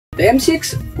The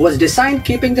M6 was designed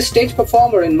keeping the stage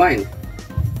performer in mind.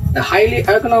 The highly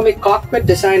ergonomic cockpit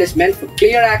design is meant for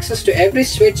clear access to every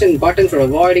switch and button for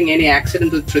avoiding any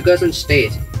accidental triggers on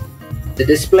stage. The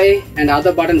display and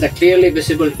other buttons are clearly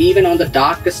visible even on the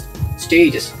darkest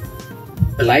stages.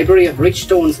 The library of rich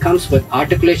tones comes with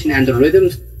articulation and the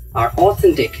rhythms are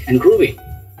authentic and groovy.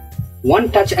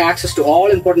 One-touch access to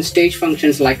all important stage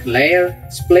functions like layer,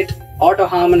 split,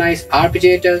 auto-harmonize,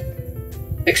 arpeggiator,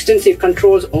 extensive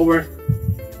controls over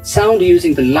sound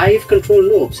using the live control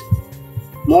knobs,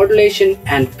 modulation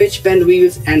and pitch bend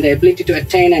wheels, and the ability to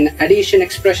attain an addition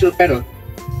expressional pedal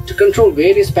to control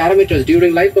various parameters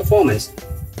during live performance.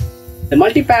 The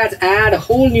multipads add a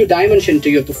whole new dimension to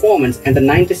your performance, and the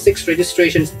 96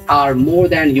 registrations are more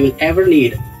than you'll ever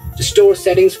need to store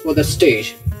settings for the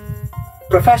stage.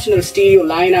 Professional stereo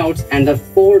lineouts and the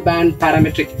 4-band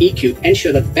parametric EQ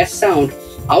ensure the best sound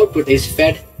output is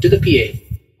fed to the PA.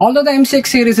 Although the M6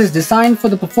 series is designed for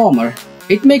the performer,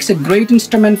 it makes a great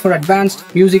instrument for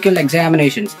advanced musical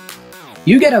examinations.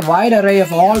 You get a wide array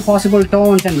of all possible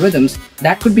tones and rhythms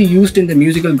that could be used in the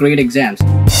musical grade exams.